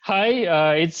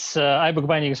Hi, it's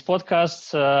iBookbinding's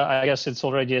podcast. I guess it's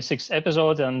already a sixth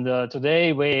episode, and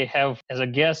today we have as a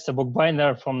guest a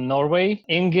bookbinder from Norway,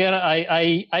 Ingeir.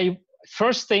 I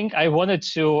first thing I wanted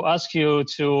to ask you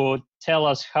to tell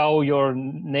us how your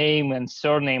name and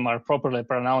surname are properly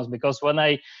pronounced, because when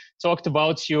I talked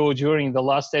about you during the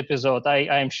last episode,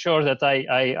 I'm sure that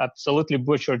I absolutely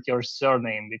butchered your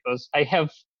surname because I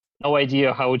have no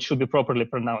idea how it should be properly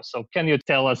pronounced. So can you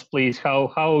tell us, please,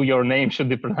 how your name should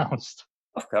be pronounced?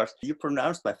 Of course, you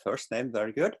pronounced my first name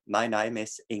very good. My name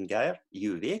is Ingeir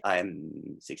Djuvik. I'm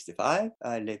 65.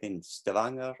 I live in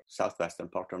Stavanger, southwestern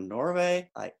part of Norway.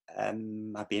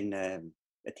 I've been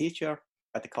a teacher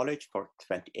at the college for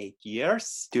 28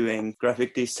 years, doing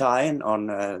graphic design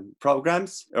on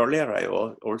programs. Earlier, I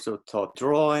also taught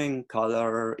drawing,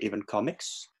 color, even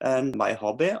comics. And my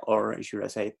hobby, or should I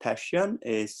say passion,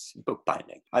 is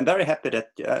bookbinding. I'm very glad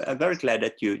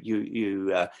that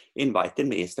you invited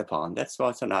me, Stefan. That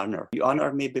was an honor. You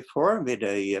honored me before with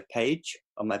a page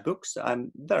of my books.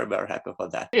 I'm very, very happy for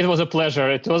that. It was a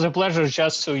pleasure. It was a pleasure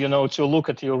just to look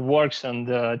at your works and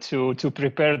to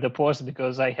prepare the post,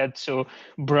 because I had to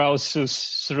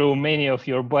browse through many of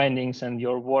your bindings and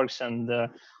your works and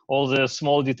all the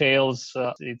small details.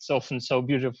 It's often so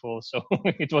beautiful. So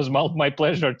it was my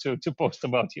pleasure to post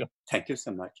about you. Thank you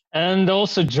so much. And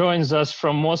also joins us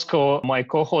from Moscow my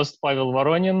co-host Pavel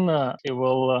Voronin. He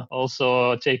will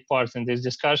also take part in this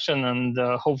discussion and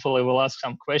hopefully will ask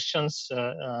some questions.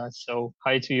 So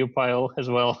hi to you, Pavel, as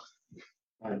well.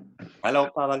 Hi. Hello,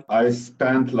 Pavel. I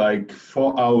spent like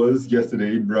 4 hours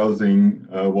yesterday browsing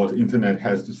what internet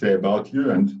has to say about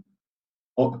you, and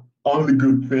only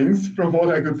good things from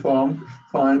what I could find,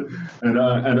 and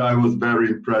I was very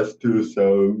impressed too.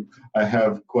 So I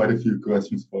have quite a few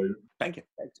questions for you. Thank you.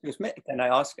 Excuse me. Can I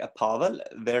ask Pavel,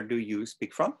 where do you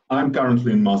speak from? I'm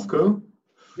currently in Moscow.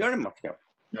 You're in Moscow.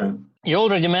 Yeah. You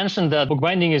already mentioned that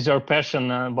bookbinding is your passion,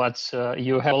 but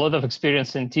you have a lot of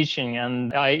experience in teaching.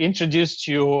 And I introduced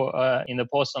you in the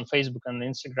post on Facebook and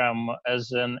Instagram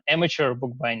as an amateur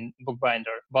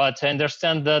bookbinder. But I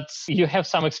understand that you have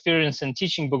some experience in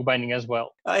teaching bookbinding as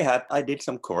well. I did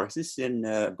some courses in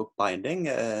bookbinding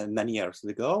many years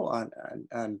ago,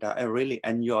 and I really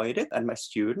enjoyed it. And my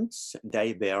students,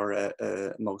 they were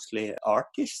mostly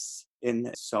artists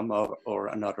in some or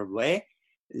another way.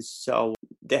 So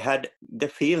they had the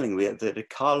feeling with the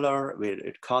color, with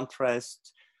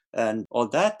contrast, and all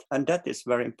that. And that is a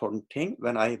very important thing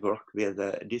when I work with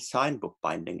design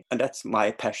bookbinding. And that's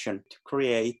my passion, to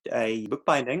create a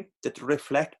bookbinding that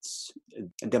reflects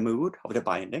the mood of the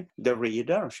binding. The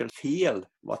reader shall feel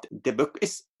what the book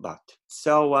is about.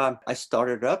 So I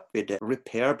started up with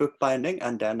repair bookbinding,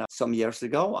 and then some years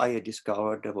ago I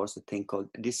discovered there was a thing called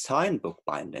design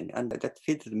bookbinding, and that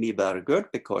fitted me very good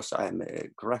because I'm a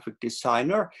graphic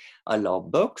designer. I love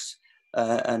books.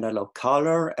 And I love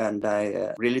color, and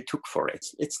I really took for it.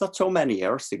 It's not so many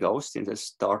years ago since I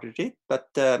started it, but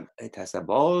it has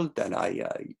evolved, and I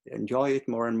enjoy it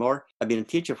more and more. I've been a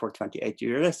teacher for 28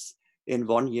 years. In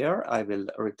 1 year, I will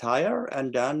retire,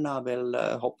 and then I will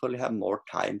hopefully have more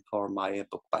time for my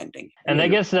bookbinding. And I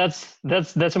guess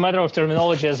that's a matter of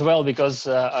terminology as well, because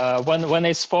when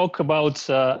I spoke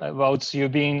about you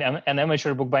being an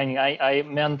amateur bookbinding, I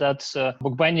meant that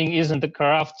bookbinding isn't a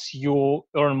craft you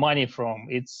earn money from.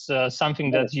 It's something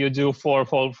that you do for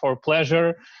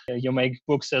pleasure. You make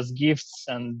books as gifts,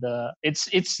 and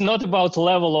it's not about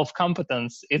level of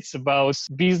competence. It's about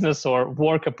business or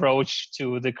work approach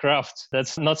to the craft.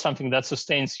 That's not something that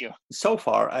sustains you. So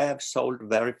far, I have sold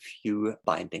very few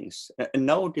bindings.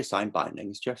 No design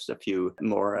bindings, just a few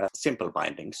more simple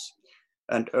bindings.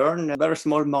 And earn very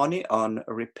small money on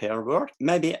repair work.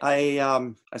 Maybe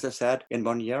as I said, in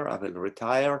 1 year I will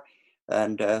retire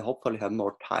and hopefully have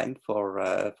more time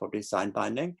for design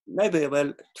binding. Maybe I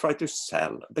will try to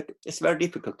sell, but it's very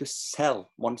difficult to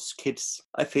sell one's kids.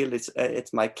 I feel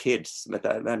it's my kids, but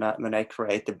when I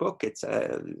create a book, it's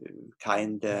a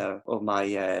kind of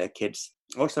my kids.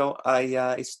 Also,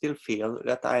 I still feel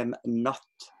that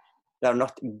they're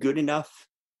not good enough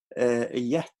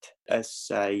yet as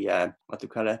a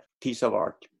piece of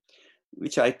art,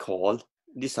 which I call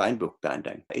design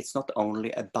bookbinding. It's not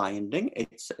only a binding,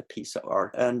 it's a piece of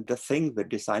art. And the thing with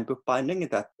design bookbinding is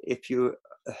that if you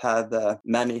have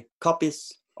many copies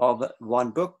of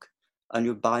one book and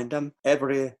you bind them,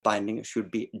 every binding should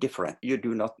be different. You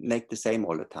do not make the same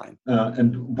all the time.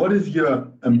 And what is your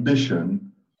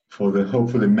ambition for the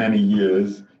hopefully many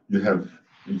years you have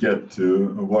yet to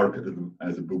work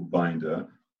as a bookbinder?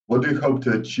 What do you hope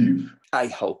to achieve? I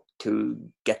hope to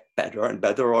get better and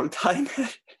better all the time.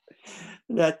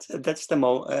 That's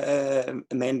the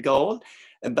main goal.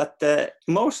 But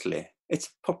mostly it's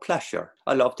for pleasure.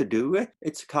 I love to do it.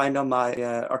 It's kind of my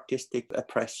artistic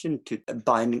expression to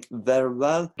binding very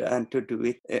well and to do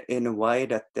it in a way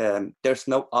that there's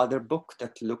no other book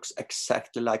that looks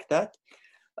exactly like that.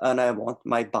 And I want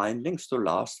my bindings to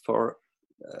last for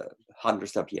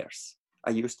hundreds of years. I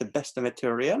use the best of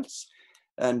materials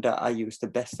and I use the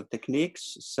best of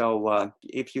techniques. So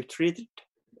if you treat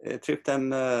them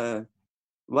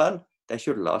well, they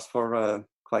should last for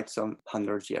quite some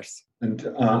 100 years. And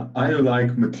I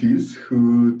like Matisse,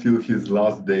 who till his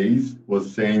last days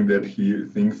was saying that he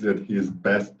thinks that his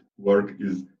best work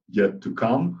is yet to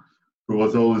come, who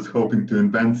was always hoping to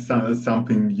invent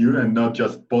something new and not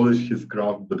just polish his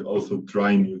craft, but also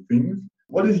try new things.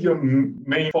 What is your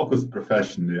main focus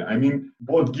professionally? I mean,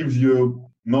 what gives you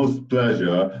most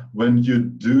pleasure when you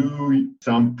do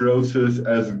some process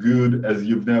as good as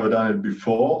you've never done it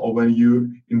before, or when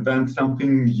you invent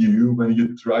something new, when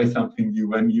you try something new,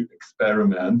 when you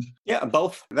experiment? Yeah,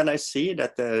 both. When I see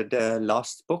that the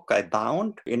last book I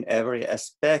bound in every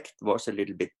aspect was a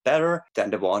little bit better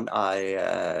than the one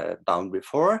I bound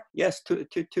before, yes,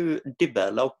 to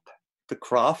develop the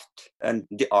craft and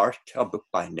the art of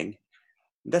bookbinding.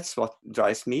 That's what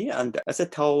drives me. And as I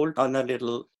told on a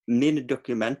little mini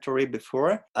documentary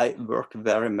before, I work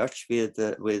very much with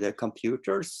the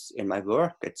computers in my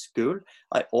work at school.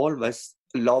 I always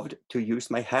loved to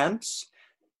use my hands,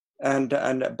 and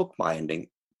bookbinding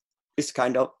is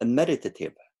kind of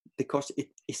meditative because it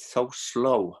is so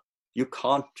slow. You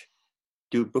can't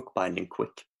do bookbinding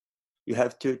quick. You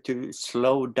have to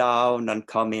slow down and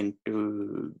come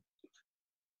into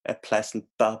a pleasant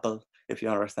bubble, if you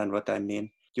understand what I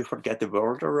mean. You forget the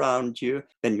world around you.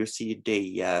 Then you see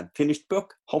the finished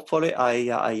book. Hopefully,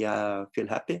 I feel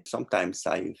happy. Sometimes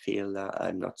I feel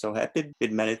I'm not so happy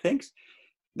with many things,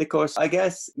 because I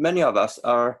guess many of us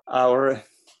are our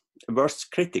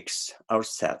worst critics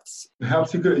ourselves.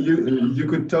 Perhaps you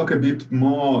could talk a bit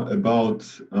more about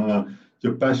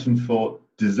your passion for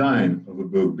design of a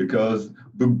book, because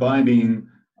bookbinding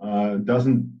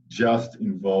doesn't just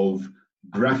involve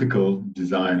graphical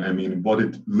design, I mean what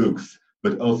it looks,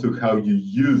 but also how you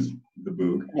use the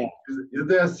book. Yeah. Is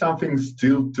there something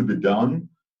still to be done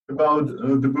about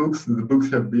the books? The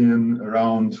books have been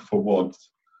around for what,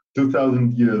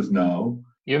 2,000 years now.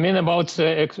 You mean about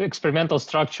experimental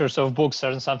structures of books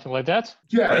or something like that?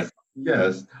 Yes, Right.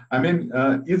 yes. I mean,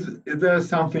 is there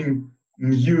something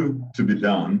new to be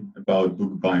done about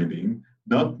bookbinding?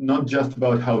 Not just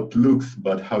about how it looks,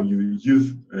 but how you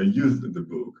use the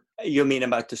book. You mean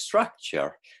about the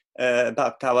structure,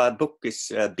 about how a book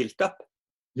is built up?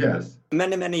 Yes.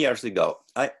 Many years ago,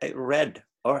 I read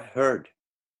or heard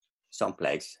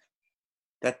someplace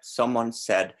that someone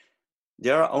said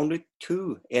there are only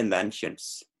two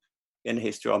inventions in the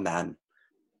history of man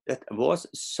that was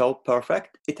so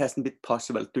perfect it hasn't been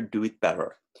possible to do it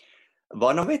better.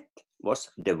 One of it was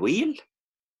the wheel,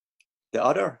 the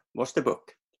other was the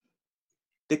book.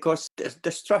 Because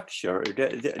the structure,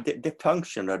 the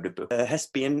function of the book has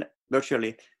been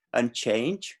virtually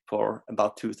unchanged for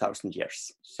about 2,000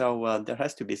 years. So there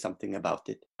has to be something about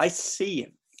it. I see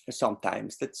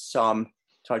sometimes that some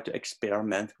try to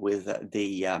experiment with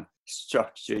the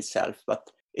structure itself, but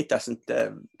it doesn't,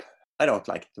 I don't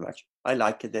like it too much. I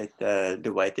like it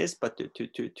the way it is, but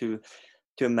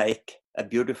to make a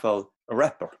beautiful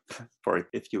wrapper for it,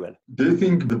 if you will. Do you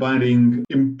think the binding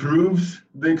improves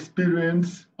the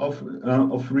experience of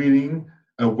reading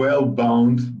a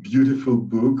well-bound, beautiful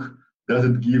book? Does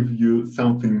it give you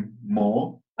something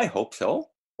more? I hope so,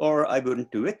 or I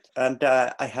wouldn't do it. And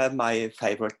I have my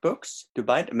favorite books to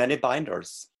bind. Many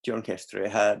binders during history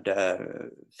had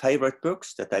favorite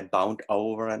books that I bound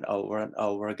over and over and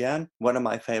over again. One of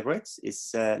my favorites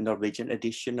is a Norwegian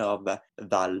edition of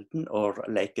Walden, or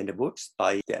Lake in the Woods,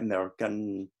 by the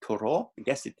American Thoreau. I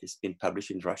guess it has been published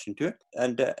in Russian too.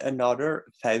 And another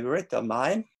favorite of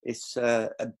mine is a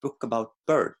book about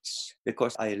birds,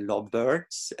 because I love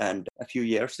birds. And a few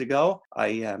years ago,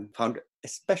 I found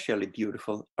especially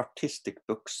beautiful artistic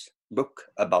book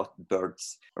about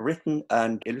birds, written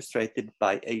and illustrated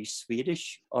by a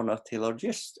Swedish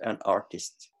ornithologist and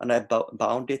artist. And I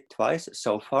bound it twice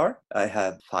so far. I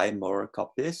have 5 more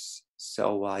copies.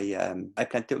 So I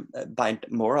plan to bind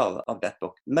more of that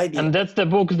book. Maybe. And that's the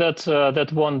book that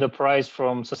won the prize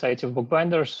from Society of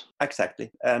Bookbinders.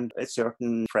 Exactly. And a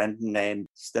certain friend named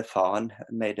Stefan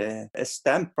made a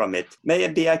stamp from it.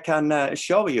 Maybe I can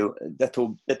show you the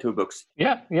two books.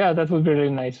 Yeah, that would be really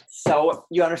nice. So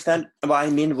you understand what I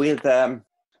mean with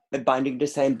binding the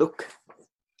same book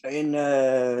in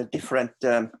different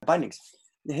bindings.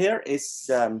 Here is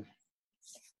the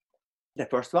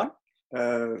first one.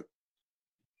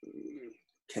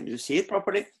 Can you see it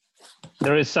properly?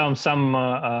 There is some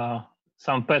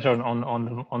pattern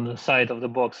on the side of the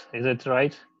box. Is it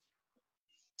right?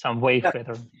 Some wave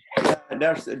pattern.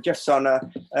 There's just on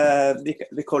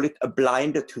we call it a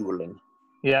blind tooling.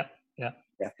 Yeah.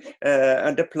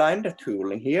 And the blind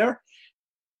tooling here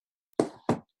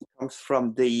comes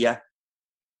from the.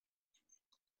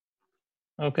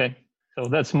 Okay, so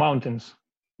that's mountains.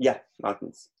 Yeah,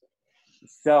 mountains.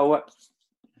 So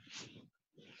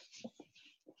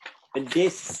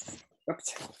this.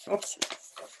 Oops.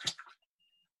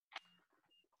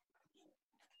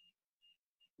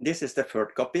 This is the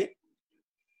third copy.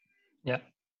 Yeah.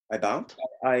 I bound.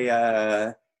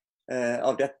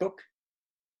 Of that book.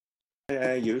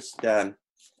 I used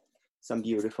some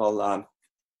beautiful.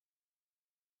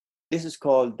 This is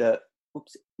called.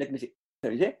 Oops. Let me see.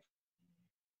 Can you see?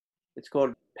 It's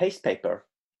called paste paper.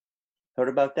 Heard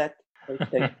about that?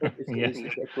 Paste paper is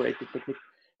a creative technique.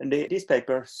 And these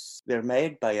papers were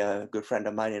made by a good friend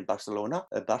of mine in Barcelona,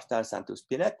 Barta Santos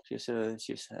Pinet. She's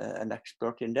an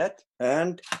expert in that,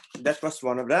 and that was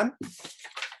one of them.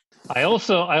 I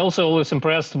also was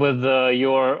impressed with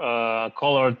your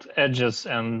colored edges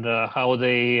and how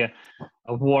they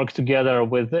work together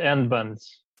with the end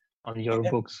bands on your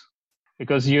books,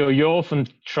 because you often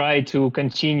try to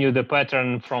continue the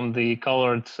pattern from the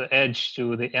colored edge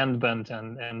to the end band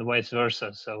and vice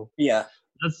versa. So yeah,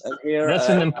 that's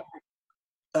an.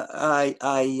 I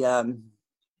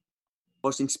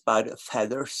was inspired of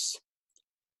feathers.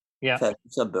 Yeah.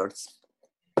 Feathers of birds.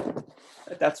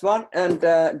 That's one, and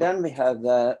then we have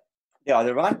the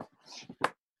other one,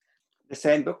 the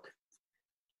same book,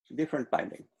 different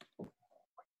binding.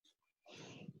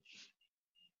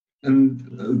 And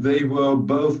they were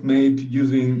both made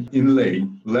using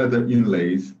leather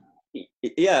inlays.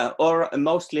 Yeah, or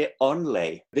mostly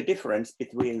onlay. The difference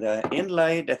between the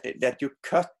inlay that you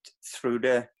cut through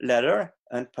the leather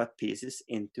and put pieces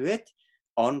into it.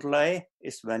 Onlay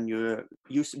is when you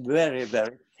use very,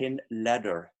 very thin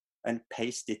leather and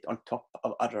paste it on top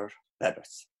of other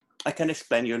leathers. I can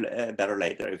explain you better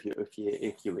later if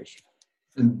you wish.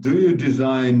 And do you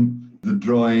design the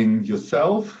drawing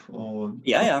yourself, or?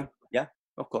 Yeah,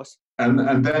 of course.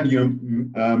 And then you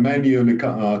manually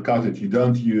cut it. You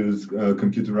don't use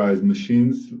computerized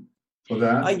machines for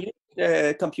that? I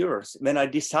use computers when I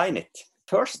design it.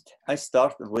 First, I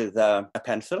start with a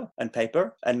pencil and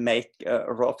paper and make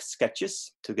rough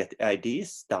sketches to get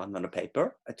ideas down on the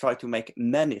paper. I try to make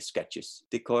many sketches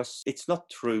because it's not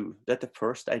true that the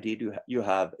first idea you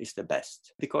have is the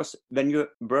best. Because when you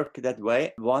work that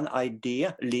way, one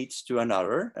idea leads to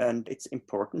another, and it's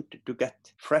important to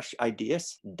get fresh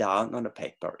ideas down on the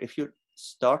paper. If you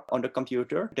start on the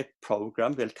computer, the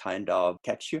program will kind of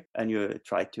catch you, and you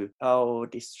try to,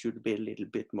 this should be a little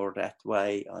bit more that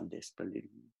way, on this a little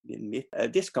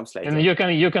bit. This comes later. And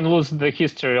you can lose the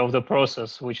history of the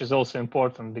process, which is also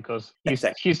important, because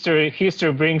history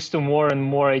brings to more and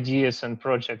more ideas and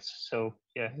projects. So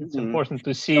yeah, it's important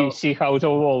to see how it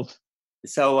evolved.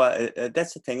 So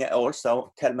that's the thing I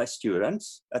also tell my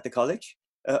students at the college.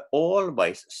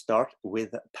 Always start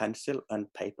with pencil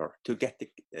and paper to get the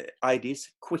ideas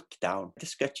quick down. The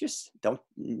sketches don't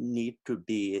need to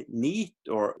be neat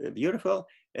or beautiful.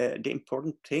 The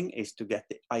important thing is to get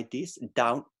the ideas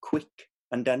down quick,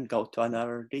 and then go to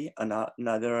another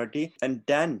idea, and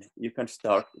then you can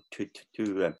start to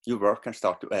your work can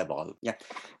start to evolve. Yeah,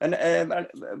 and I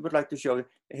would like to show you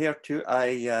here too.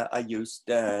 I used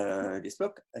this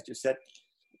book, as you said.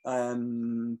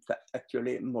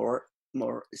 Actually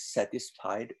more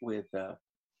satisfied with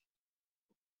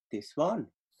this one.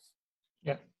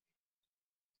 Yeah.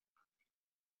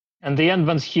 And the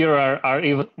endbands here are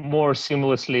even more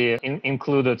seamlessly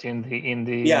included in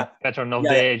the pattern of the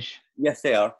edge. Yes,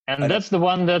 they are. And that's the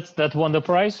one that won the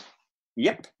prize?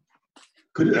 Yep.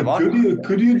 Could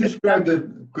you describe that?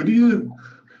 Could you?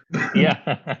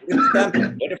 Yeah.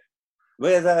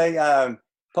 With a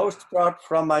postcard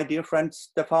from my dear friend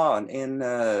Stefan in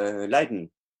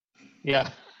Leiden. Yeah.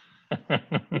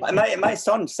 my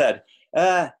son said,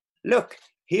 look,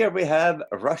 here we have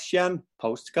a Russian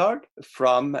postcard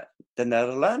from the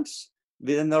Netherlands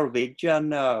with a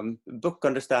Norwegian book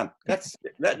on the stamp.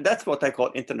 That's what I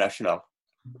call international.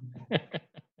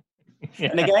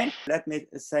 Yeah. And again, let me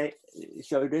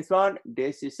show you this one.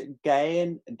 This is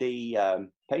again the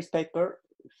paste paper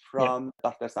from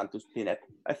Dr. Santos Pinet.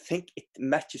 I think it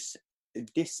matches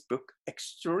this book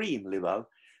extremely well.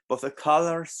 Both the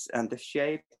colors and the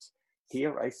shapes.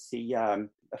 Here I see a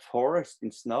forest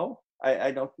in snow.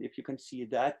 I don't know if you can see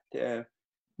that.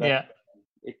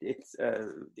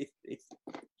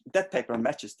 That paper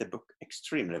matches the book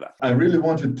extremely well. I really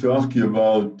wanted to ask you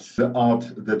about the art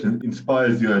that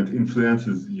inspires you and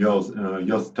influences your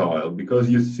style, because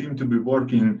you seem to be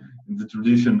working in the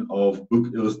tradition of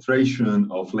book illustration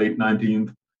of late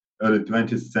 19th, early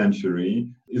 20th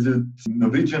century. Is it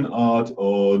Norwegian art,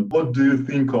 or what do you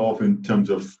think of in terms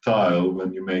of style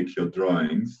when you make your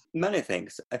drawings? Many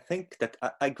things. I think that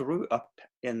I grew up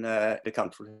in the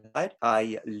countryside.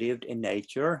 I lived in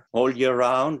nature all year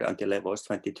round until I was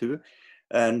 22,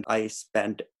 and I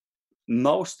spent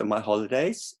most of my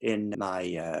holidays in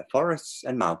my forests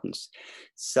and mountains.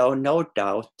 So no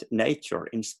doubt nature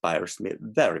inspires me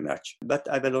very much. But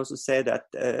I will also say that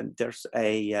there's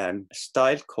a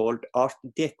style called Art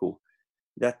Deco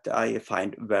that I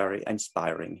find very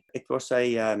inspiring. It was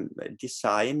a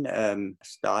design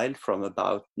style from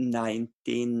about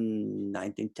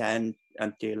 1910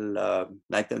 until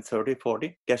 1930,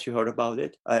 40. Guess you heard about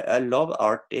it. I love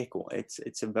Art Deco.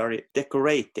 It's a very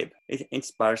decorative. It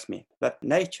inspires me. But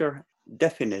nature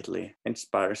definitely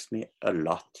inspires me a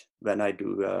lot when I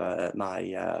do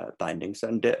my bindings.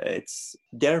 And it's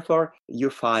therefore you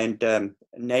find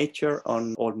nature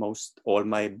on almost all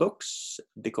my books,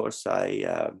 because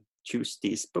I choose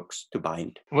these books to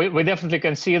bind. We definitely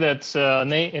can see that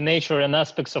nature and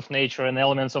aspects of nature and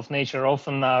elements of nature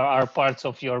often are parts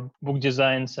of your book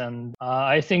designs, and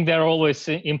I think they're always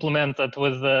implemented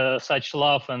with such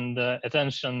love and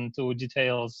attention to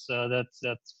details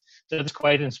that's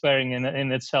quite inspiring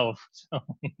in itself. So,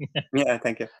 Yeah,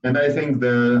 thank you. And I think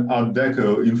the Art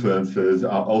Deco influences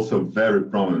are also very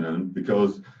prominent,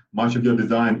 because much of your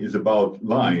design is about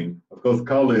line. Of course,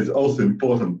 color is also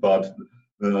important, but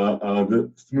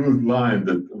the smooth line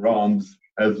that runs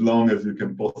as long as you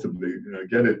can possibly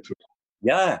get it to.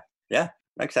 Yeah,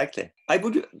 exactly. I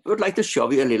would like to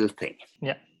show you a little thing.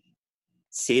 Yeah.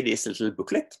 See this little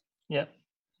booklet? Yeah.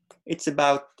 It's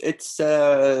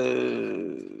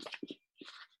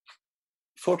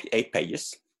 48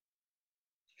 pages.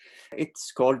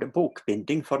 It's called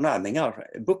Bookbinding for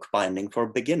Nærminger, bookbinding for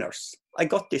beginners. I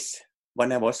got this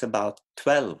when I was about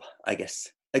 12, I guess.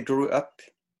 I grew up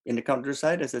in the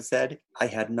countryside, as I said. I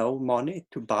had no money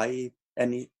to buy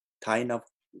any kind of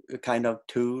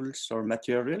tools or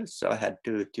materials, so I had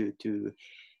to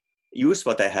use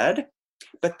what I had.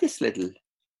 But this little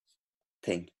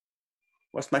thing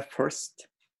was my first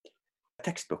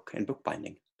textbook in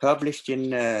bookbinding, published in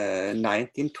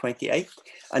 1928,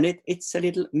 and it's a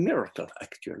little miracle,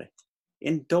 actually.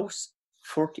 In those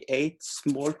 48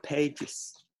 small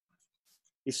pages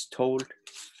is told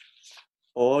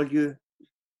all you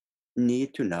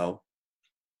need to know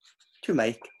to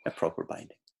make a proper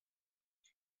binding.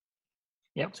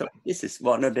 Yep. So this is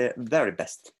one of the very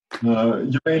best.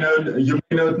 You may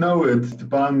not know it.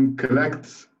 Stepan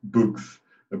collects books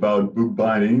about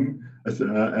bookbinding,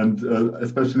 and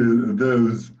especially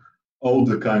those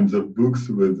older kinds of books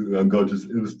with gorgeous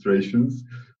illustrations.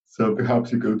 So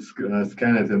perhaps you could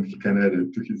scan it and he can add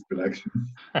it to his collection.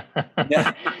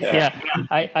 Yeah.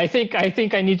 I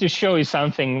think I need to show you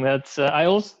something that I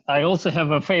also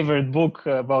have a favorite book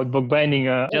about bookbinding.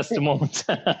 Just a moment.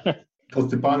 For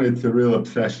Stepan, it's a real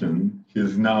obsession.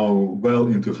 He's now well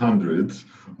into hundreds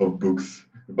of books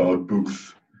about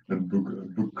books and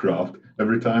book craft.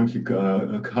 Every time he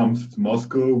comes to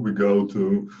Moscow, we go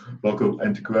to local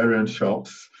antiquarian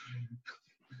shops,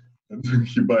 and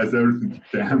he buys everything he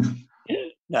can.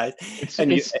 Nice.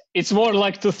 It's more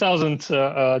like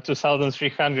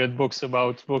 2,300 books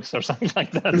about books or something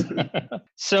like that.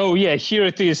 So yeah, here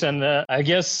it is, and I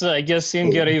guess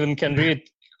Ingeir even can read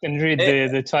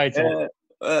the title.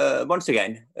 Once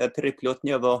again,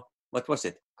 переплетного, what was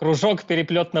it? Кружок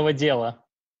переплетного дела.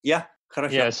 Yeah,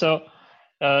 хорошо. Yeah,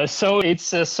 so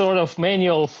it's a sort of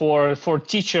manual for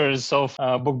teachers of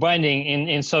bookbinding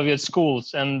in Soviet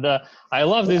schools, and I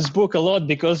love this book a lot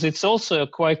because it's also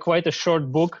quite a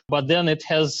short book, but then it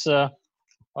has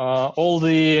all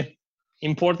the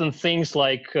important things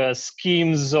like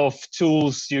schemes of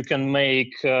tools you can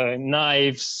make,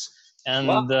 knives,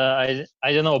 and I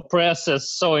don't know,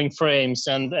 presses, sewing frames,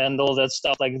 and all that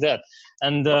stuff like that.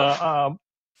 And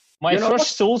my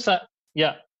first tools,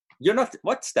 yeah. You're not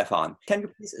what, Stefan? Can you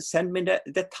please send me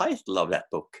the title of that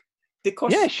book?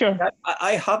 Because yeah, sure.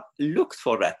 I have looked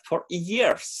for that for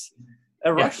years.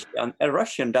 A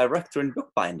Russian director in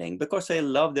bookbinding, because I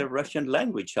love the Russian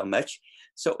language so much.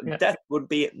 So that would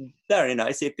be very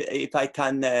nice if I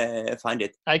can find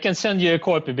it. I can send you a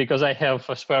copy because I have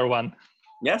a spare one.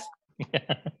 Yes,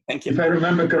 Thank you. If I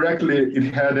remember correctly,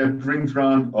 it had a print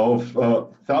run of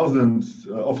thousands,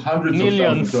 of hundreds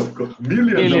Millions. of thousands of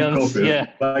millions of copies. Yeah.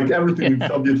 Like everything in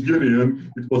Soviet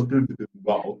Union, it was printed in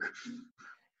bulk.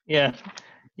 Yeah.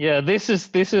 This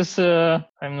is.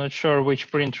 I'm not sure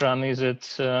which print run is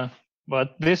it,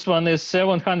 but this one is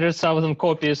 700,000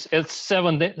 copies. It's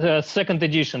second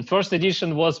edition. First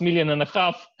edition was 1.5 million, and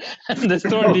the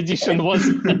third edition was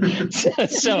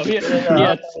so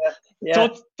yeah.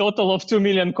 Total of 2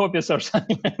 million copies or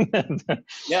something.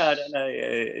 Yeah, I don't know.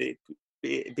 It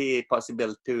be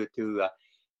possible to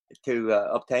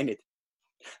obtain it.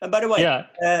 And by the way,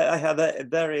 I have a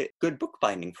very good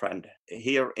bookbinding friend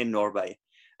here in Norway,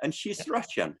 and she's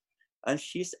Russian, and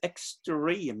she's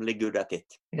extremely good at it.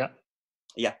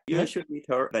 Yeah, you should meet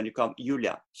her when you come,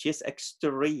 Julia. She's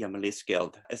extremely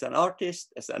skilled as an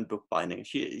artist, as a bookbinding.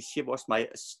 She was my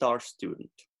star student.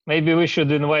 Maybe we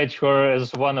should invite her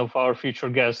as one of our future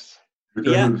guests.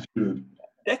 Yeah,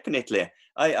 definitely.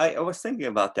 I was thinking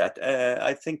about that.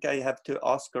 I think I have to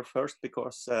ask her first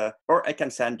because, or I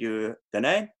can send you the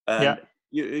name and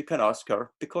you can ask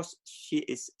her because she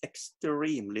is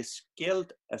extremely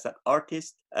skilled as an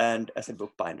artist and as a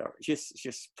bookbinder.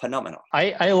 She's phenomenal.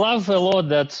 I love a lot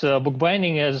that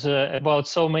bookbinding is about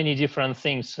so many different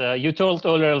things. You told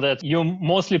earlier that you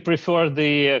mostly prefer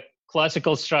the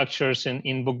classical structures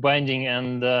in bookbinding,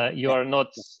 and you are not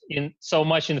so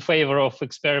much in favor of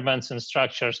experiments and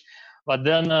structures. But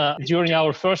then during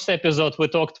our first episode, we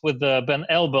talked with Ben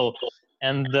Elbel,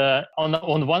 and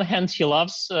on one hand, he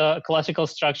loves classical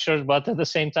structures, but at the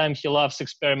same time, he loves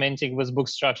experimenting with book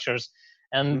structures.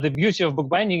 And the beauty of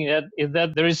bookbinding is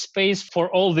that there is space for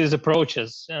all these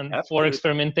approaches, and for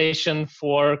experimentation,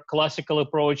 for classical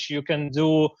approach, you can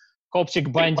do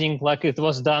Coptic binding like it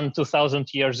was done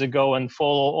 2000 years ago and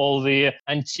follow all the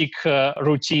antique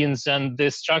routines, and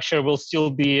the structure will still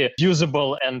be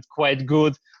usable and quite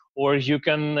good. Or you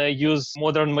can use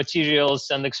modern materials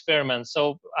and experiment.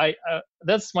 So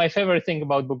that's my favorite thing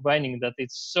about bookbinding, that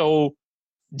it's so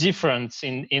different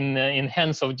in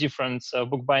hands of different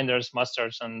bookbinders,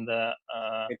 masters, and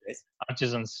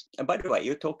artisans. And by the way,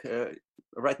 you talk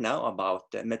right now about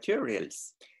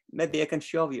materials. Maybe I can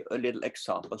show you a little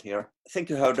example here. I think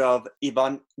you heard of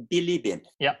Ivan Bilibin,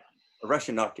 a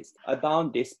Russian artist. I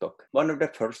bound this book, one of the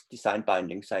first design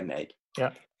bindings I made.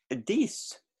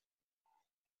 These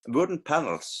wooden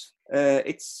panels,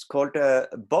 it's called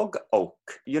bog oak,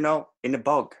 in a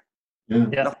bog.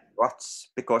 Not ruts,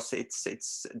 because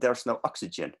there's no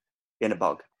oxygen in a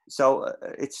bog. So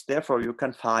it's therefore you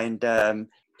can find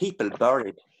people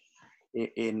buried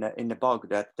in a bog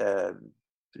that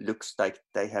looks like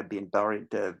they have been buried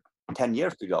 10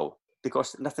 years ago,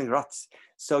 because nothing rots.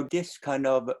 So this kind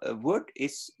of wood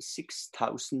is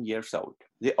 6,000 years old.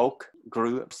 The oak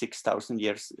grew 6,000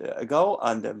 years ago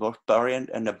and was buried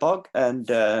in a bog and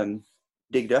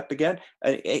digged up again.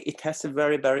 It has a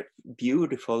very, very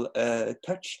beautiful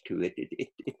touch to it.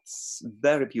 It's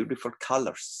very beautiful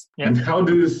colors. And how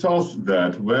do you source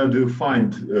that? Where do you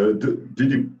find?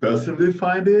 Did you personally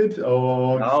find it,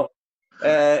 or? No,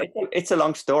 it's a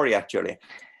long story actually.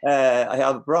 I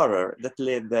have a brother that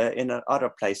lived in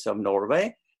another place of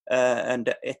Norway, and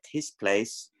at his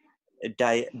place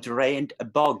they drained a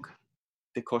bog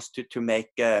because to make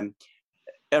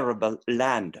arable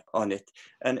land on it.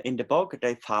 And in the bog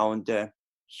they found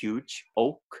huge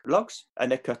oak logs,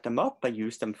 and they cut them up and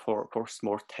used them for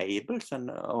small tables and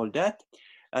all that.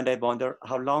 And I wonder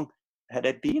how long had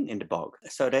they been in the bog.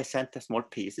 So they sent the small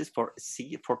pieces for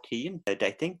C14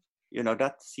 dating. You know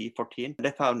that, C14.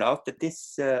 They found out that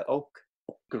this oak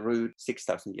grew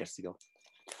 6,000 years ago.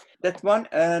 That one,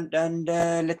 and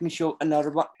let me show another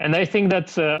one. And I think that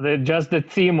just the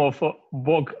theme of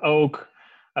bog oak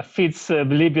fits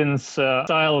Bilibin's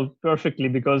style perfectly,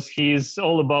 because he's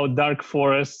all about dark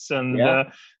forests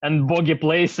and boggy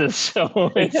places.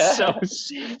 So it's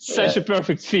such a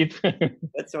perfect fit.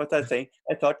 That's what I think.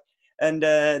 I thought. And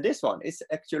this one is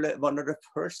actually one of the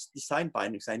first design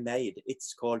bindings I made.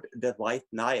 It's called the White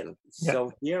Nile.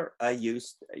 So here I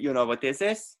used, you know what this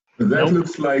is? That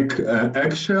looks like an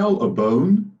eggshell, a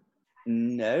bone.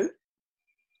 No.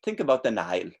 Think about the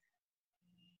Nile.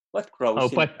 What grows? Oh,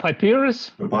 papyrus?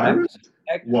 Papyrus?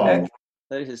 Wow.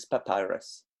 This is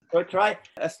papyrus. So I try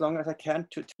as long as I can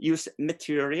to use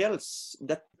materials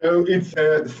that... So it's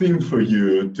a theme for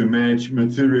you to match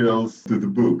materials to the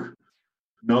book.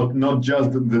 Not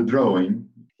just the drawing.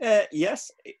 Yes,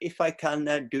 if I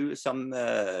can do some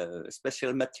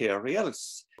special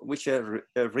materials which a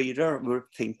reader will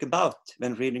think about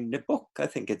when reading the book, I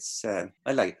think it's,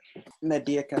 I like it.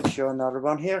 Maybe I can show another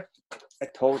one here. I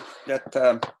told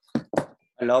that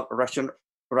I love Russian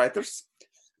writers.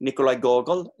 Nikolai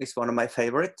Gogol is one of my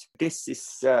favorite. This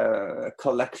is a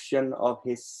collection of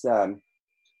his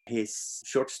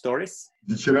short stories.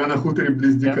 Вечера на хуторе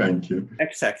близ Диканьки.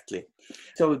 Exactly.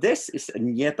 So this is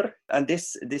Dnieper, and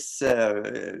this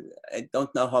I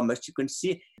don't know how much you can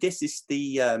see. This is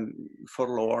the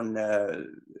forlorn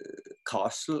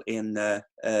castle in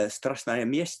Strasnaya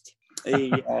Miest.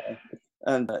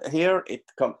 And here it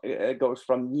goes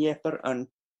from Dnieper and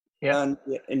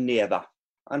Neva.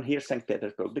 And here's St.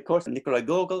 Petersburg, because Nikolai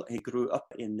Gogol, he grew up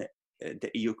in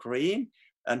the Ukraine,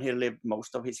 and he lived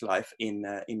most of his life in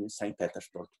St.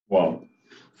 Petersburg. Wow.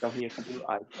 So here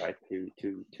I try to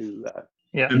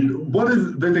And what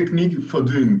is the technique for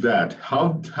doing that?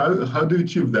 How do you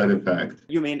achieve that effect?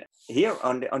 You mean here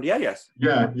on the areas?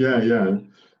 Yeah.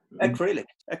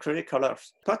 Acrylic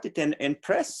colors. Put it in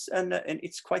press, and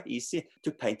it's quite easy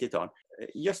to paint it on.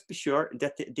 Just be sure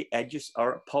that the edges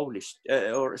are polished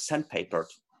or sandpapered,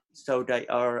 so they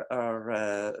are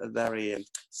very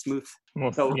smooth.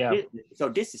 So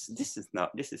this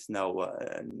is no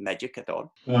magic at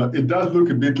all. It does look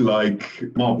a bit like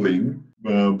marbling,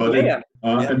 but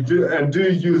And do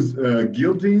you use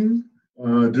gilding?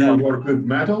 Do you work with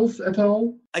metals at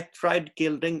all? I tried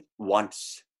gilding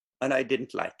once, and I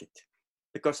didn't like it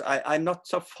because I'm not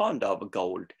so fond of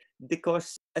gold.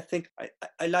 Because I think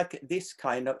I like this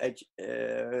kind of edge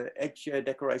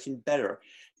decoration better,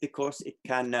 because it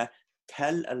can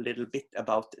tell a little bit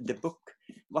about the book.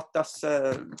 What does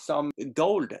some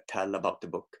gold tell about the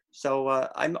book? So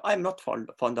I'm not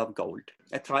fond of gold.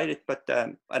 I tried it, but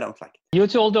I don't like it. You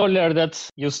told earlier that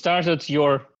you started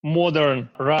your modern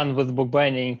run with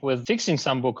bookbinding with fixing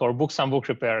some book or some book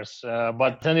repairs.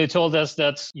 But then you told us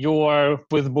that you are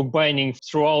with bookbinding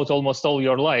throughout almost all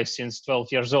your life, since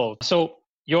 12 years old. So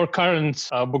your current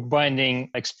bookbinding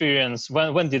experience,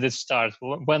 when did it start?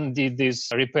 When did these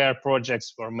repair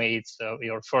projects were made,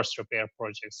 your first repair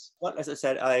projects? Well, as I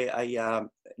said, I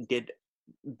did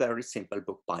very simple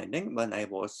bookbinding when I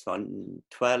was on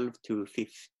 12 to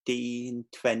 15,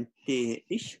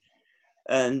 20-ish.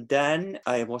 And then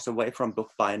I was away from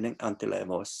bookbinding until I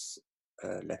was,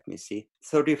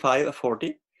 35 or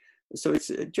 40. So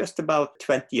it's just about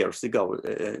 20 years ago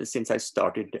since I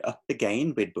started up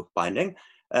again with bookbinding.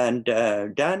 And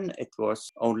then it was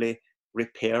only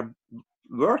repair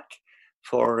work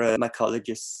for my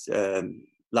college's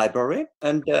library.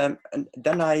 And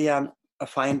then I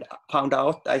found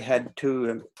out I had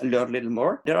to learn a little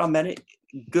more. There are many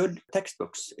good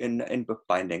textbooks in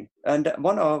bookbinding. And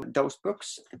one of those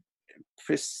books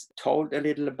told a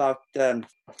little about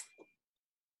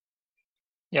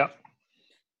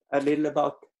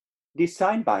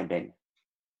design binding.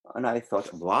 And I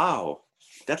thought, wow,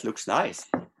 that looks nice.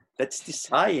 That's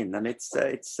design, and it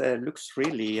looks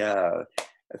really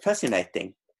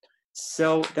fascinating.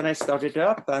 So then I started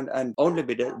up, and only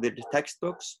with the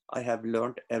textbooks, I have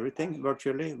learned everything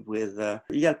virtually with the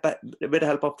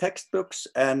help of textbooks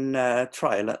and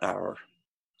trial and error.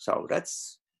 So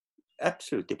that's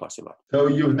absolutely possible. So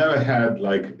you've never had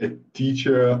like a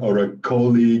teacher or a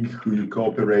colleague who you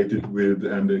cooperated with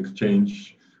and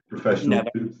exchanged professional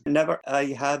tips? Never. I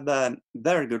have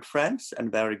very good friends and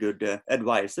very good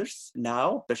advisors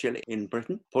now, especially in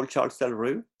Britain. Paul Charles Del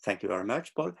Rue, thank you very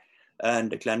much, Paul.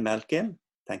 And Glenn Malkin,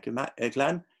 thank you,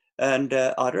 Glenn. And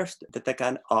others that I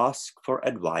can ask for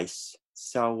advice.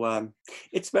 So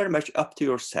it's very much up to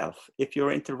yourself. If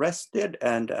you're interested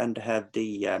and have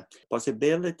the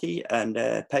possibility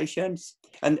and patience.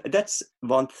 And that's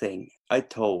one thing I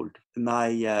told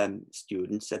my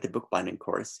students at the bookbinding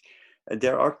course.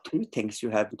 There are two things you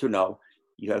have to know.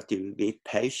 You have to be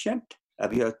patient,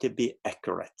 and you have to be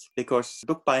accurate, because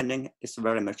bookbinding is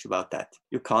very much about that.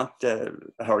 You can't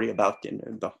hurry about in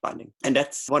bookbinding. And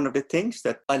that's one of the things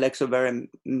that I like so very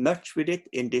much with it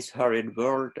in this hurried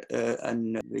world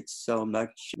and with so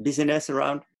much busyness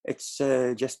around. It's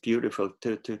just beautiful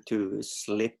to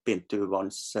slip into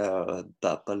one's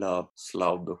bubble of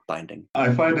slow bookbinding.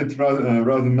 I find it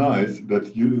rather nice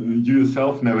that you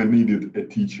yourself never needed a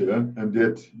teacher, and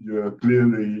yet you're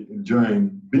clearly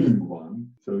enjoying being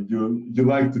one. So you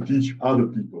like to teach other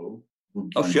people.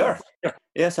 Oh, sure.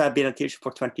 Yes, I've been a teacher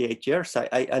for 28 years.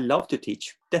 I love to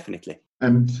teach, definitely.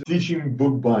 And teaching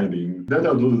bookbinding, that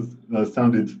always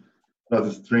sounded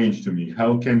rather strange to me.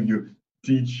 How can you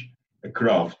teach a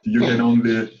craft? You can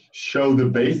only show the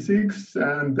basics,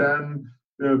 and then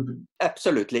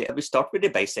Absolutely. We start with the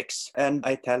basics. And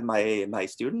I tell my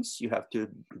students, you have to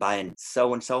bind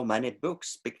so and so many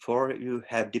books before you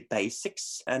have the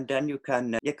basics, and then you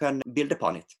can build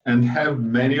upon it. And have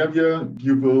many of your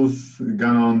pupils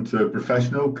gone on to a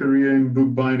professional career in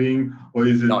bookbinding, or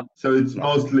is it Not, so? It's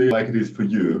not. mostly like it is for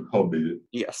you, hobby.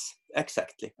 Yes,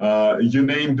 exactly. You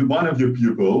named one of your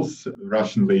pupils,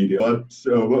 Russian lady, but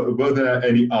were there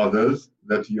any others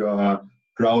that you are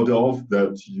proud of,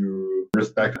 that you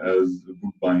respect as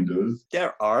bookbinders?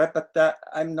 There are, but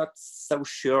I'm not so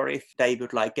sure if they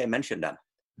would like I mention them.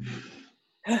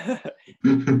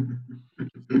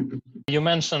 You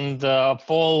mentioned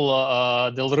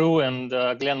Paul Delrue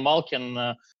and Glenn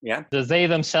Malkin. Yeah. They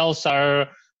themselves are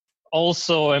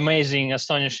also amazing,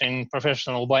 astonishing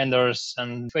professional binders.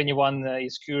 And if anyone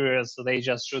is curious, they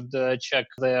just should check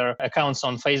their accounts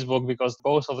on Facebook, because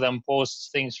both of them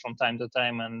post things from time to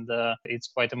time, and it's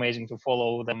quite amazing to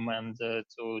follow them and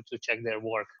to check their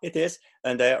work. It is,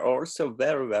 and they are also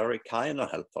very, very kind and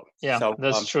helpful. Yeah, so,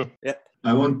 that's true. Yeah.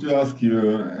 I want to ask you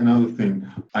another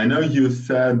thing. I know you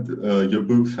said your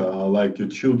books are like your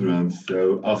children,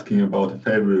 so asking about a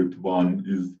favorite one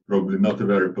is probably not a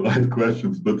very polite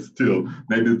question, but still,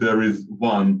 maybe there is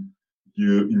one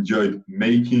you enjoyed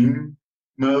making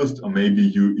most, or maybe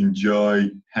you enjoy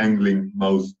handling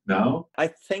most now? I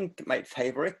think my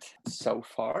favorite so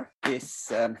far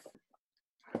is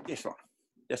this one,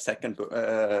 the second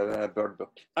bird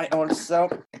book. I also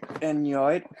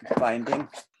enjoyed binding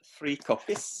 3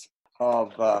 copies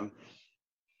of,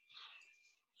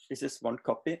 this is 1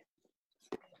 copy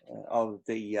of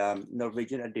the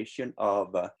Norwegian edition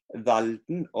of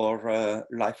Walden, or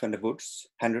Life in the Woods,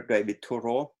 Henry David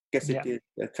Thoreau. Guess it is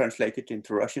translated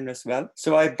into Russian as well.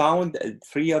 So I bound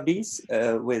 3 of these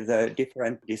with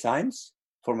different designs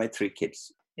for my 3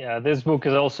 kids. Yeah, this book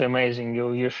is also amazing.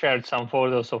 You shared some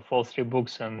photos of all 3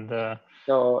 books, and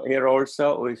so here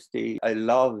also is I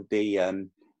love the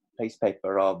face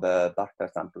paper of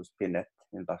Barta Santos Pinet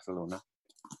in Barcelona.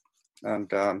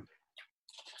 And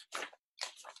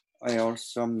I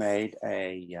also made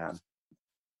a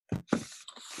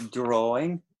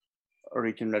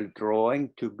original drawing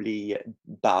to be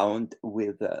bound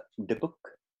with the book,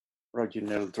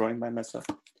 original drawing by myself.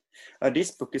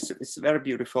 This book is very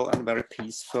beautiful and very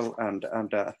peaceful, and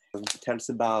tells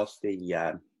about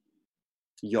the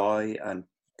joy and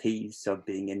peace of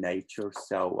being in nature.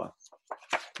 So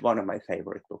one of my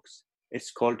favorite books.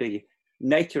 It's called the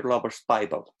Nature Lover's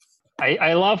Bible.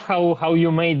 I love how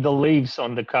you made the leaves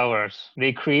on the covers.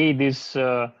 They create this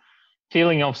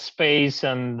feeling of space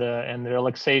and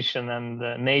relaxation and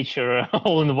nature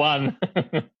all in one.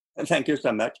 Thank you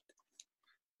so much.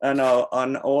 And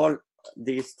on all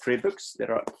these 3 books,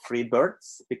 there are 3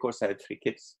 birds, because I have 3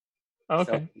 kids.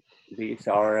 Okay. So these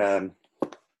are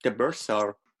the birds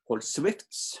are called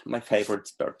swifts, my favorite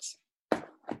birds.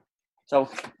 So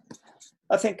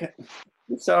I think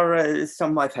these are some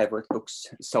of my favorite books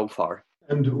so far.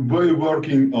 And were you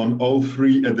working on all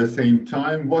 3 at the same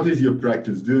time? What is your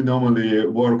practice? Do you normally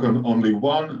work on only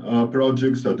one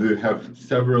project, or do you have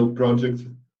several projects?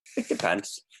 It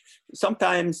depends.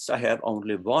 Sometimes I have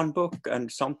only 1 book,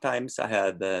 and sometimes I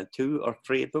have 2 or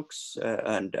 3 books,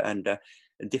 and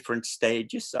different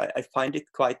stages. I find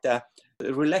it quite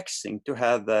relaxing to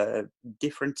have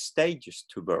different stages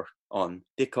to work on,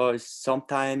 because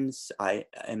sometimes I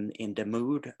am in the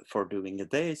mood for doing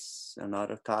this,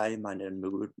 another time I'm in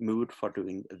the mood for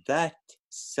doing that.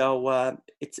 So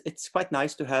it's quite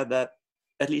nice to have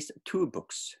at least 2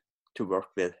 books to work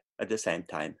with at the same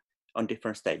time on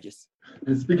different stages.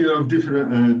 And speaking of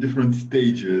different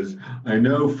stages, I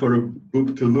know for a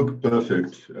book to look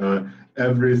perfect,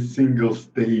 every single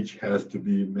stage has to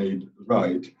be made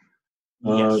right.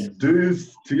 Yes. Do you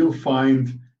still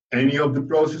find any of the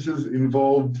processes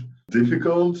involved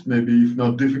difficult? Maybe if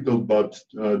not difficult, but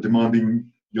demanding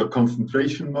your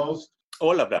concentration most?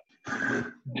 All of them.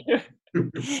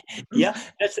 Yeah,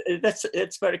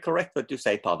 that's very correct what you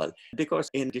say, Pavel. Because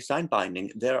in design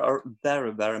binding there are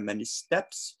very, very many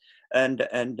steps, and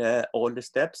all the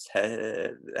steps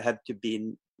have to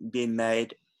be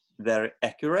made very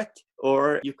accurate,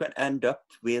 or you can end up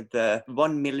with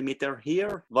 1 millimeter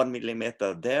here, 1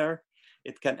 millimeter there.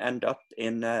 It can end up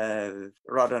in a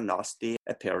rather nasty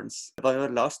appearance. One of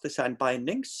the last design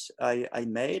bindings I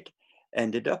made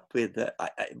ended up with, I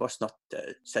was not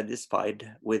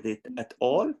satisfied with it at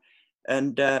all.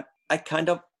 And I kind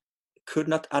of could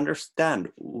not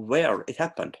understand where it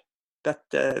happened. But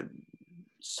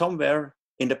somewhere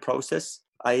in the process,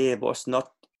 I was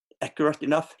not accurate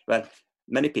enough. Well,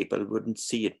 many people wouldn't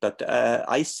see it, but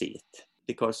I see it,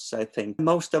 because I think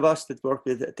most of us that work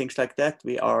with things like that,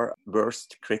 we are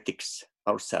worst critics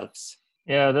ourselves.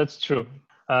 Yeah, that's true.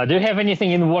 Do you have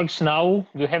anything in works now?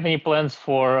 Do you have any plans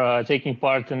for taking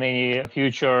part in any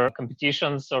future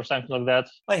competitions or something like that?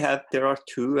 I have. There are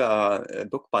two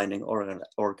bookbinding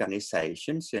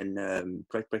organizations in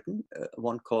Great Britain.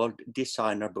 One called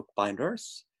Designer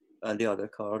Bookbinders, and the other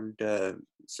called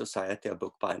Society of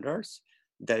Bookbinders.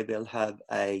 They will have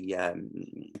a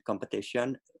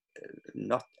competition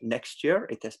not next year.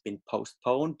 It has been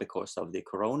postponed because of the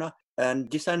corona. And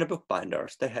Designer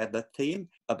Bookbinders, they have a theme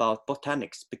about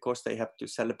botanics because they have to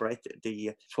celebrate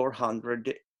the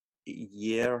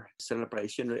 400-year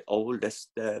celebration, the oldest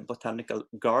botanical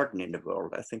garden in the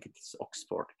world. I think it is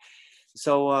Oxford.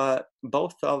 So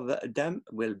both of them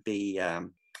will be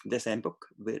the same book,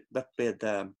 but with,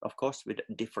 of course, with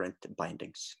different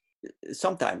bindings.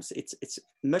 Sometimes it's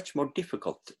much more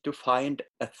difficult to find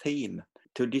a theme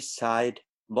to decide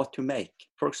what to make.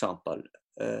 For example,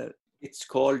 it's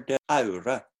called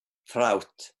Aure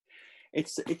Trout.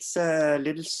 It's a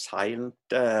little silent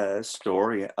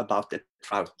story about a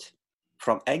trout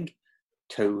from egg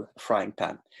to frying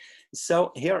pan.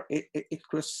 So here it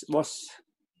was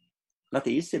not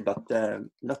easy, but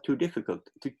not too difficult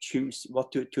to choose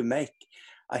what to make.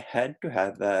 I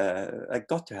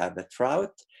got to have a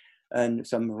trout and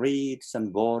some reeds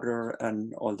and water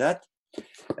and all that.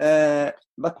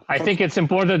 But I think it's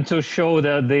important to show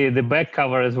the back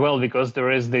cover as well, because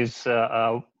there is this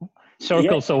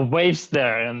circles of waves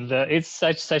there, and it's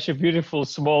such a beautiful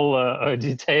small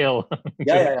detail.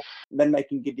 Yeah. When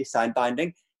making a design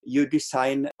binding, you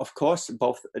design, of course,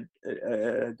 both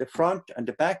the front and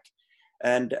the back,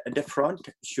 and the front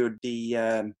should be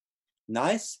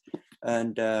nice,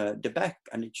 and the back,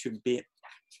 and it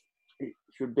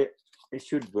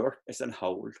should work as a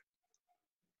whole.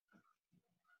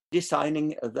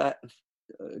 Designing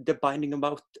the binding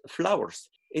about flowers,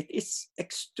 it is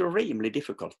extremely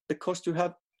difficult because you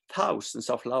have thousands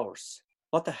of flowers.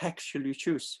 What the heck should you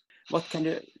choose? What can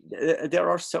you? There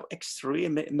are so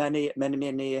extremely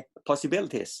many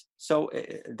possibilities. So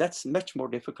that's much more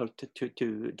difficult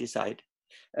to decide.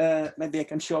 Maybe I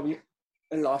can show you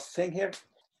a last thing here.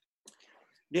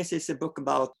 This is a book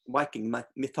about Viking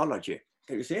mythology.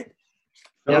 Can you see it?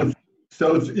 Yeah.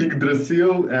 So it's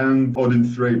Yggdrasil and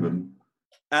Odin's Raven.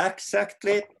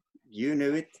 Exactly. You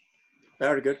knew it.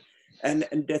 Very good. And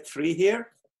the three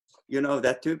here, you know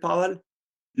that too, Pavel?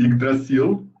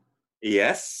 Yggdrasil.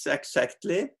 Yes,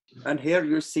 exactly. And here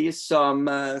you see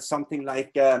something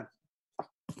like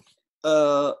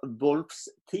wolf's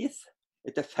teeth.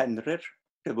 It's a Fenrir,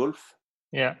 the wolf.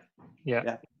 Yeah.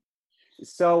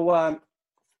 So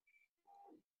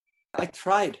I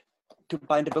tried to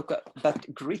bind a book about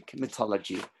Greek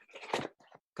mythology a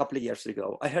couple of years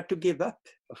ago. I had to give up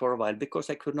for a while because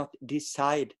I could not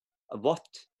decide what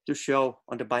to show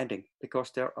on the binding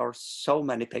because there are so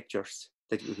many pictures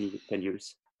that you can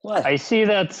use. Well, I see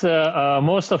that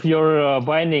most of your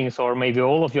bindings, or maybe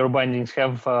all of your bindings,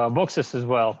 have boxes as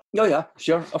well. Oh yeah,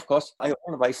 sure, of course. I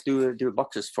always do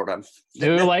boxes for them.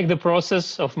 Do you like the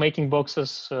process of making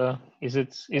boxes? Is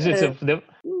it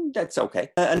That's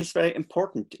okay, and it's very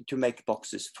important to make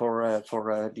boxes for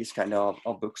these kind of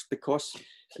books because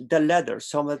the leather,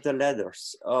 some of the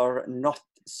leathers are not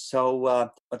so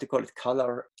what do you call it,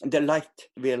 color. The light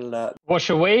will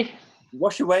wash away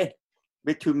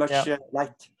with too much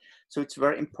light. So it's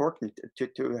very important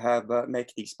to have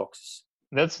make these boxes.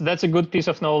 That's a good piece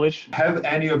of knowledge. Have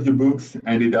any of your books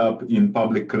ended up in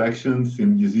public collections,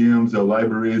 in museums or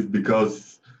libraries?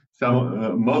 Because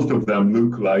most of them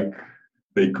look like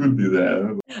they could be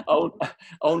there.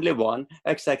 Only one,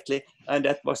 exactly. And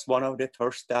that was one of the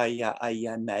first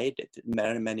I made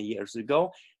many years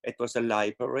ago. It was a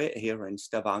library here in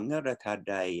Stavanger that had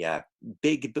a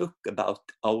big book about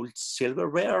old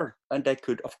silverware. And they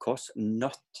could, of course,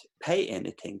 not pay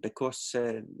anything because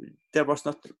there was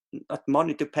not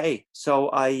money to pay. So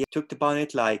I took upon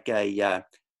it like a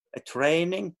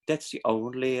training. That's the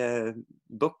only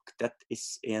book that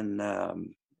is in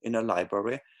a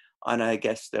library. And I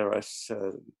guess there is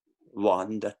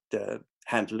one that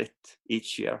handle it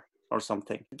each year or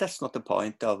something. That's not the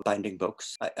point of binding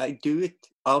books. I do it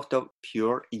out of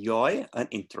pure joy and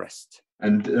interest.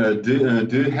 And do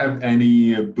you have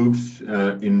any books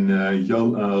in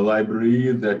your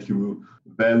library that you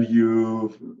value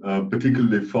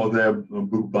particularly for their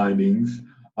book bindings?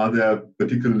 Are there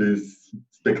particularly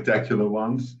spectacular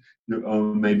ones?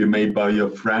 Maybe made by your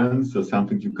friends or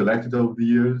something you collected over the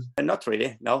years? Not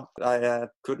really, no. I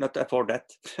could not afford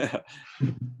that.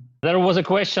 There was a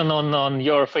question on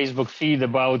your Facebook feed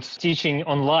about teaching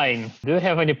online. Do you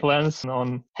have any plans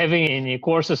on having any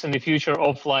courses in the future,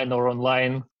 offline or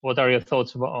online? What are your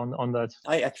thoughts on that?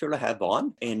 I actually have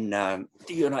one in the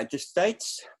United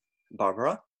States,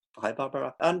 Barbara. Hi,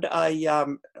 Barbara. And I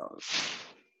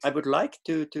would like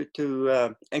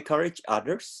to encourage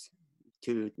others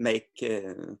to make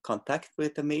contact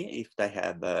with me if they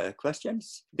have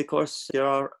questions, because there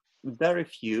are very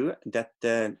few that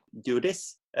do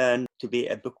this. And to be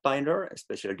a bookbinder,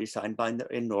 especially a design binder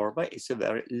in Norway, is a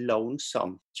very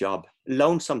lonesome job,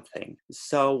 lonesome thing.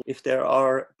 So if there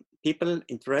are people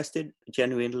interested,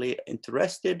 genuinely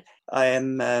interested, I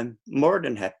am more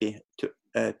than happy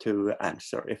to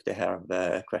answer if they have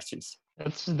questions.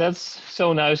 That's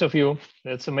so nice of you.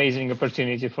 That's amazing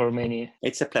opportunity for many.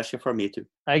 It's a pleasure for me too.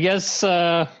 I guess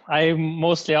I'm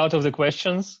mostly out of the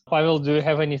questions. Pavel, do you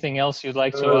have anything else you'd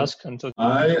like to ask?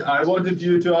 I wanted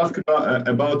you to ask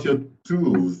about your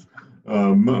tools.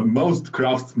 Most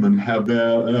craftsmen have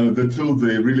the tools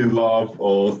they really love,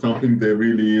 or something they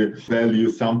really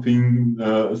value,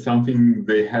 something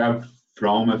they have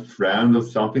from a friend, or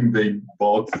something they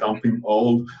bought, something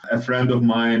old. A friend of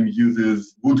mine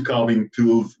uses wood carving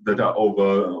tools that are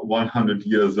over 100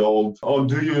 years old. Or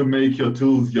do you make your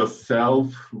tools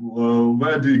yourself?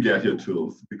 Where do you get your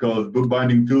tools? Because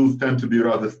bookbinding tools tend to be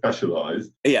rather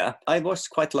specialized. Yeah, I was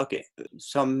quite lucky.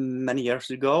 Some many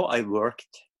years ago, I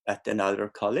worked at another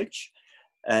college,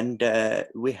 and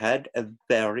we had a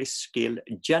very skilled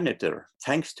janitor,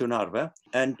 thanks to Norway.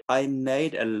 And I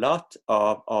made a lot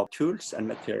of tools and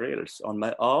materials on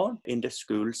my own in the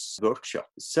school's workshop.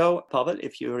 So, Pavel,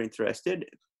 if you're interested,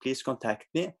 please contact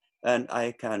me, and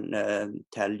I can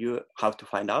tell you how to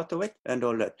find out of it and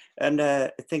all that. And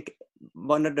I think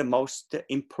one of the most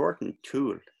important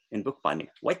tools in bookbinding,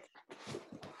 wait,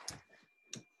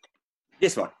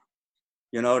 this one,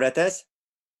 you know what that is?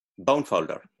 Bone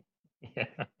folder. Yeah.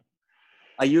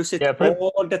 I use it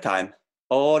all the time.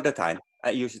 I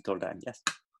use it all the time, yes.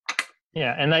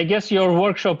 Yeah, and I guess your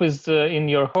workshop is in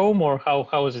your home, or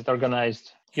how is it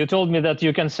organized? You told me that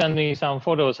you can send me some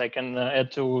photos I can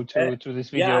add to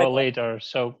this video later.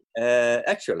 So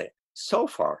actually, so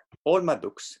far, all my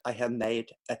books I have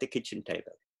made at the kitchen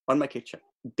table, on my kitchen,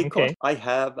 because I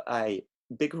have a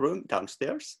big room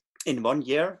downstairs. In 1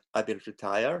 year, I will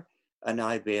retire, and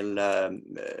I will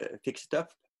fix it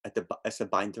up as a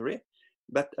bindery.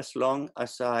 But as long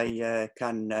as I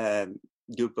can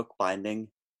do bookbinding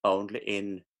only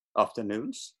in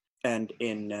afternoons and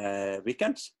in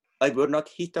weekends, I would not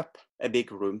heat up a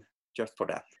big room just for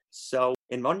that. So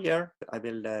in 1 year, I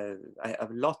will. I have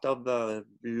a lot of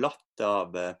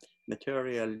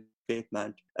material,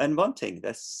 equipment, and one thing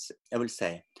I will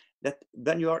say that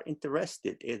when you are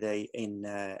interested in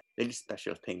a really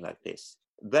special thing like this,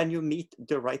 when you meet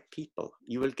the right people,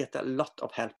 you will get a lot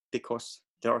of help, because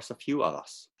there are so few of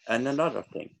us. And another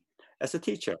thing, as a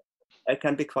teacher, I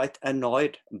can be quite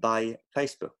annoyed by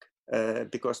Facebook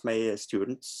because my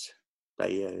students,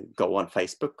 they go on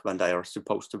Facebook when they are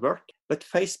supposed to work. But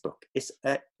Facebook is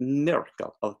a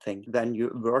miracle of thing when you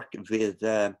work with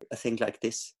a thing like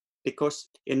this. Because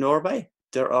in Norway,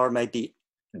 there are maybe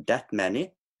that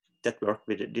many that work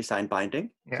with design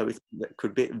binding. Yeah. So it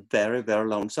could be very, very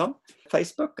lonesome.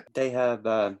 Facebook, they have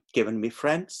given me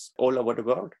friends all over the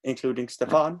world, including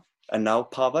Stefan and now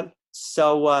Pavel.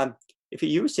 So if you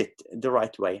use it the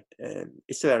right way,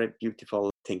 it's a very beautiful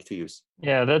thing to use.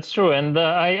 Yeah, that's true. And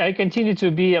I continue to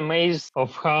be amazed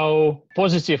of how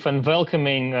positive and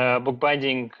welcoming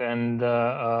bookbinding and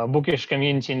bookish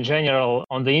community in general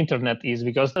on the internet is,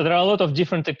 because there are a lot of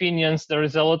different opinions. There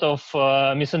is a lot of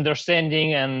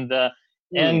misunderstanding and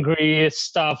angry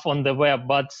stuff on the web.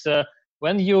 But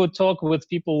when you talk with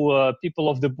people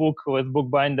of the book, with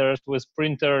bookbinders, with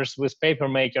printers, with paper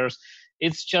makers,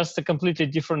 it's just a completely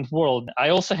different world. I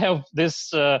also have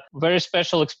this very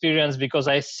special experience because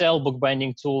I sell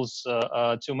bookbinding tools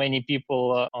to many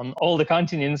people on all the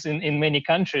continents in many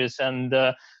countries. And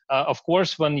of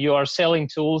course, when you are selling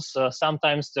tools,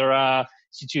 sometimes there are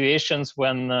situations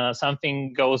when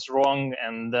something goes wrong.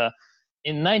 And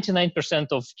in 99%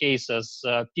 of cases,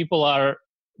 people are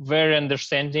very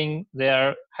understanding, they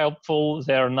are helpful,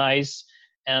 they are nice.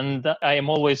 And I am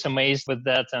always amazed with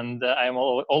that. And I'm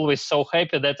always so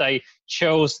happy that I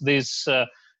chose this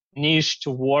niche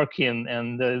to work in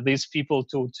and these people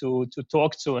to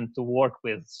talk to and to work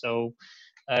with. So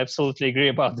I absolutely agree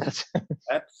about that.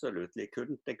 Absolutely,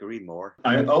 couldn't agree more.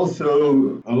 I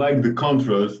also like the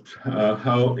contrast,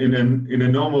 how in a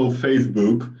normal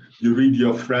Facebook, you read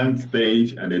your friend's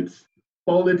page and it's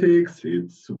politics,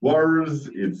 it's wars,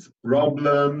 it's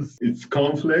problems, it's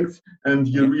conflicts, and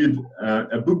you read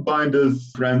a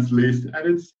bookbinder's friends list, and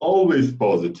it's always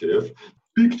positive.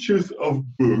 Pictures of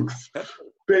books,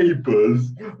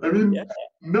 papers. I mean,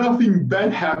 nothing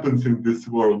bad happens in this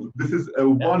world. This is a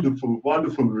wonderful,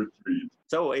 wonderful retreat.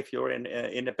 So if you're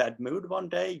in a bad mood one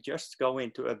day, just go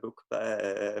into a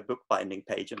bookbinding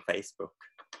page on Facebook.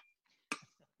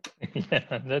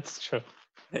 Yeah, that's true.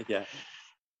 Yeah,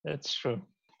 that's true.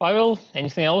 Pavel,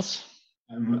 anything else?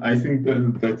 I think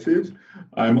that's it.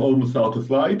 I'm almost out of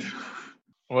light.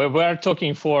 We're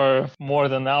talking for more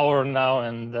than an hour now,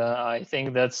 and I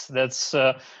think that's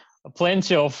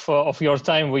plenty of your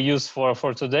time we use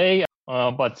for today.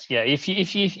 But yeah, if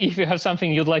you have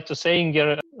something you'd like to say,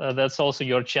 Ingeir, that's also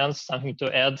your chance. Something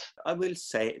to add? I will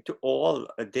say to all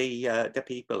the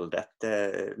people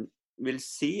that will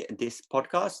see this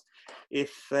podcast,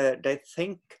 if they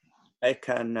think I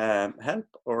can help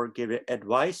or give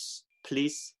advice,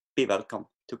 please be welcome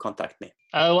to contact me.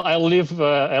 I'll leave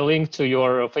a link to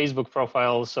your Facebook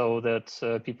profile so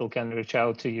that people can reach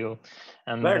out to you.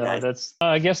 And Very nice. That's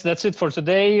I guess that's it for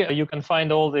today. You can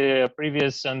find all the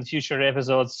previous and future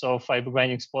episodes of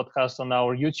iBookbinding's podcast on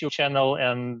our YouTube channel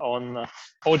and on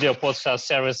audio podcast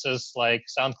services like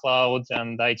SoundCloud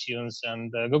and iTunes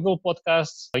and Google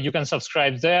Podcasts. You can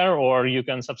subscribe there, or you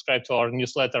can subscribe to our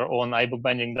newsletter on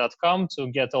iBookbinding.com to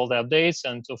get all the updates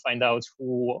and to find out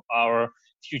who our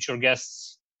future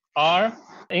guests are.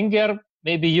 Ingeir,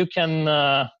 maybe you can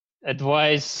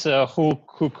advise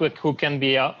who can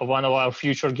be one of our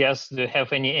future guests. Do you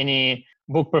have any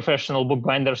professional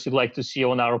bookbinders you'd like to see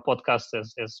on our podcast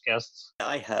as guests?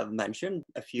 I have mentioned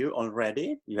a few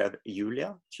already. You have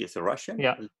Yulia, she's a Russian,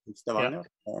 in Stavanger,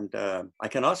 and I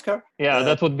can ask her. Yeah,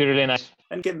 that would be really nice.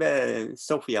 And give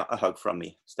Sophia a hug from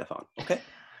me, Stefan. Okay.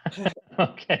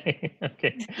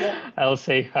 Okay. I'll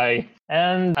say hi.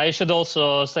 And I should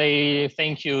also say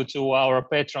thank you to our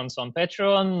patrons on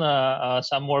Patreon.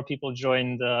 Some more people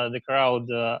joined the crowd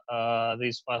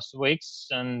these past weeks,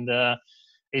 and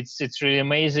it's really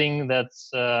amazing that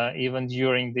even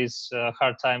during these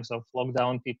hard times of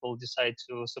lockdown, people decide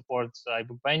to support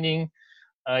iBookbinding.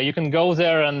 You can go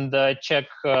there and check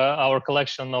our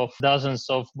collection of dozens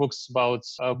of books about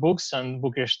books and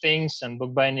bookish things and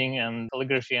bookbinding and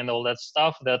calligraphy and all that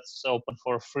stuff. That's open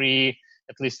for free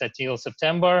at least until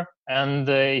September. And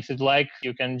if you'd like,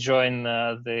 you can join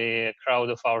the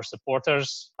crowd of our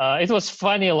supporters. It was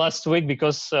funny last week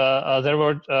because there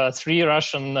were 3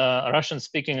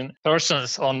 Russian-speaking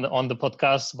persons on the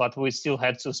podcast, but we still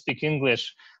had to speak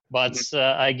English. But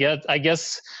I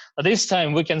guess this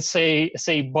time we can say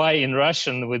bye in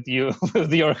Russian with you,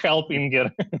 with your help, Ingeir.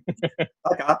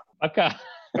 Пока. Пока.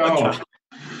 Ciao.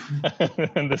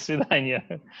 До свидания.